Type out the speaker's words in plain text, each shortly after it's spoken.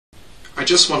I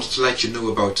just wanted to let you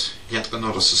know about yet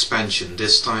another suspension.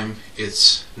 This time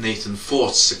it's Nathan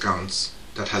Fort's account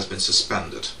that has been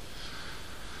suspended.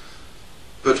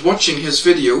 But watching his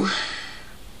video,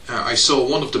 I saw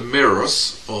one of the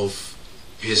mirrors of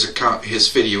his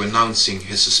video announcing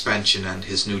his suspension and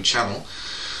his new channel.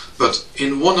 But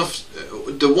in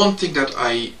the one thing that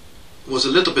I was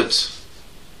a little bit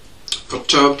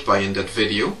perturbed by in that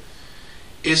video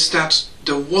is that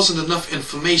there wasn't enough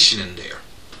information in there.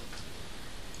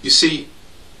 You see,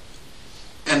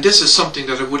 and this is something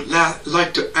that I would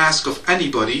like to ask of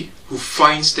anybody who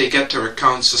finds they get their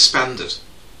account suspended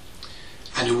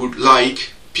and who would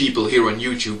like people here on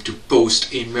YouTube to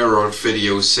post a mirrored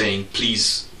video saying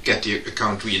please get the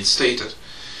account reinstated.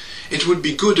 It would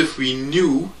be good if we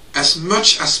knew as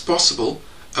much as possible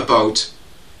about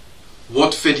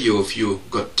what video of you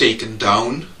got taken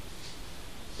down,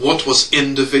 what was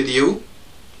in the video.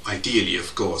 Ideally,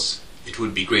 of course, it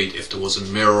would be great if there was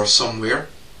a mirror somewhere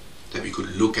that we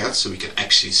could look at so we can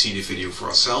actually see the video for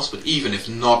ourselves. But even if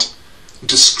not,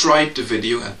 describe the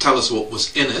video and tell us what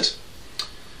was in it,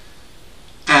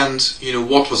 and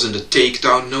what was in the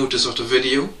takedown notice of the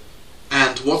video,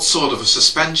 and what sort of a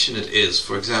suspension it is.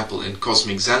 For example, in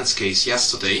Cosmic Zen's case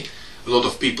yesterday, a lot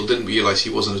of people didn't realize he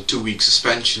was on a 2-week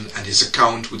suspension and his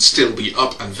account would still be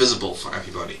up and visible for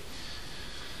everybody.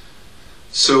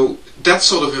 So that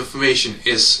sort of information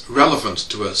is relevant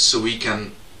to us, so we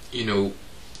can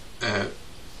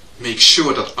make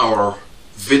sure that our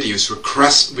videos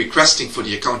requesting for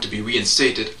the account to be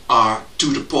reinstated are to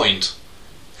the point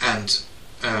and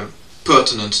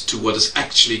pertinent to what is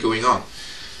actually going on.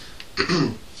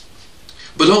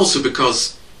 But also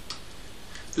because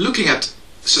looking at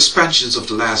suspensions of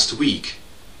the last week,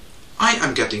 I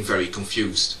am getting very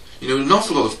confused. An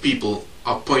awful lot of people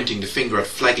are pointing the finger at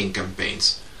flagging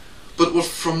campaigns, but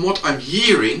from what I'm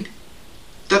hearing,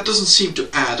 that doesn't seem to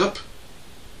add up.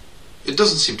 It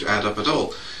doesn't seem to add up at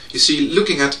all. You see,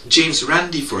 looking at James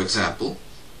Randi, for example,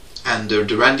 and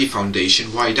the Randi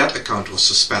Foundation, why that account was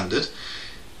suspended,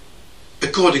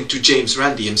 according to James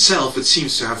Randi himself, it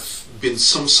seems to have been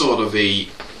some sort of a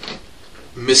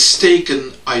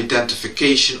mistaken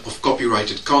identification of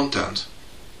copyrighted content,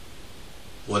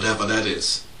 whatever that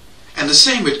is. And the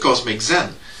same with Cosmic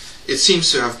Zen. It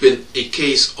seems to have been a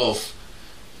case of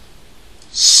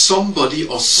somebody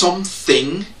or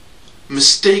something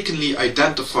mistakenly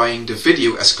identifying the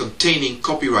video as containing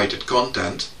copyrighted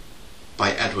content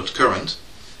by Edward Current,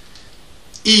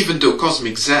 even though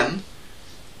Cosmic Zen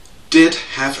did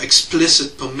have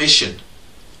explicit permission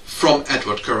from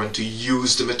Edward Current to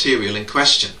use the material in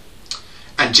question.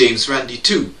 And James Randi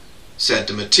too said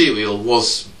the material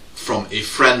was from a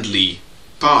friendly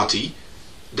party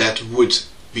that would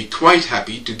be quite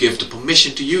happy to give the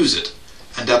permission to use it,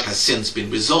 and that has since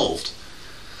been resolved.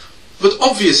 But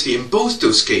obviously in both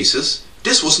those cases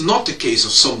this was not the case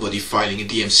of somebody filing a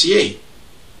DMCA.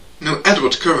 No,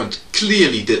 Edward Current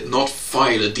clearly did not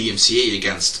file a DMCA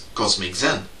against Cosmic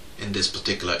Zen in this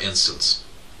particular instance.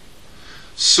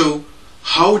 So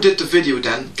how did the video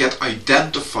then get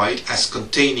identified as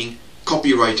containing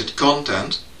copyrighted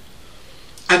content,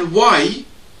 and why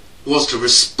was the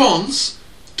response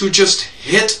to just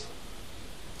hit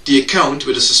the account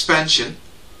with a suspension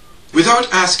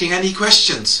without asking any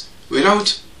questions,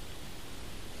 without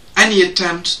any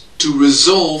attempt to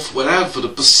resolve whatever the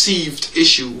perceived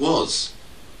issue was?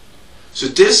 So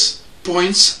this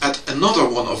points at another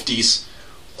one of these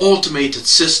automated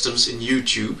systems in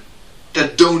YouTube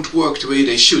that don't work the way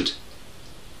they should.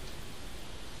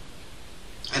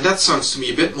 And that sounds to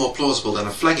me a bit more plausible than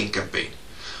a flagging campaign.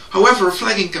 However, a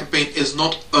flagging campaign is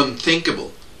not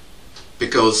unthinkable,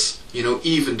 because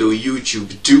even though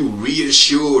YouTube do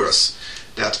reassure us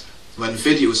that when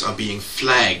videos are being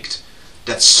flagged,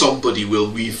 that somebody will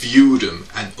review them,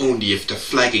 and only if the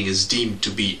flagging is deemed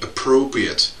to be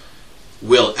appropriate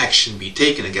will action be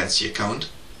taken against the account,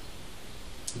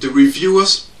 the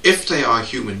reviewers, if they are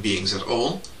human beings at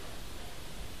all,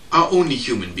 are only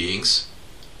human beings,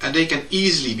 and they can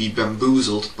easily be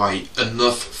bamboozled by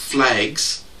enough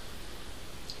flags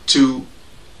to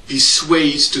be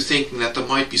swayed to thinking that there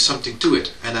might be something to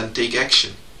it and then take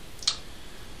action.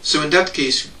 So in that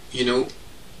case,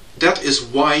 that is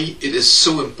why it is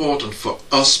so important for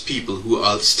us people who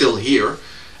are still here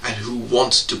and who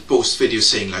want to post videos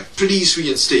saying like please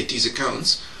reinstate these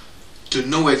accounts, to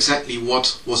know exactly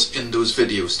what was in those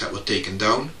videos that were taken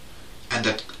down and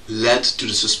that led to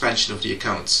the suspension of the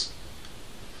accounts.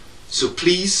 So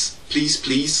please, please,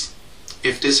 please,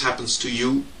 if this happens to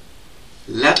you,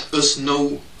 let us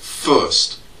know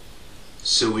first,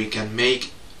 so we can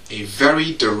make a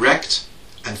very direct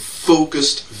and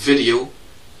focused video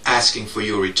asking for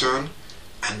your return,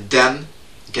 and then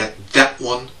get that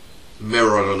one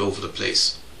mirrored all over the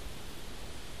place.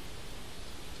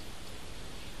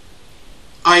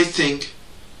 I think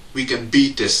we can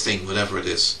beat this thing, whatever it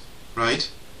is,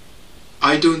 right?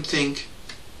 I don't think,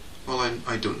 well,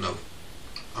 I don't know.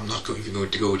 I'm not even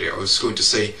going to go there. I was going to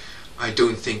say, I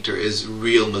don't think there is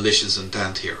real malicious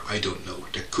intent here. I don't know.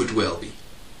 There could well be.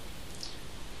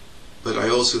 But I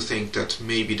also think that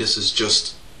maybe this is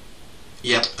just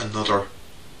yet another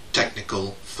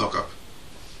technical fuck up.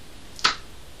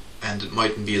 And it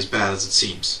mightn't be as bad as it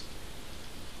seems.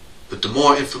 But the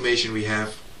more information we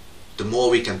have, the more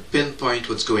we can pinpoint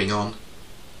what's going on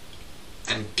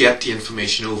and get the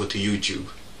information over to YouTube.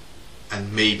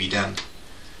 And maybe then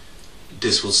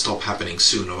this will stop happening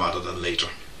sooner rather than later.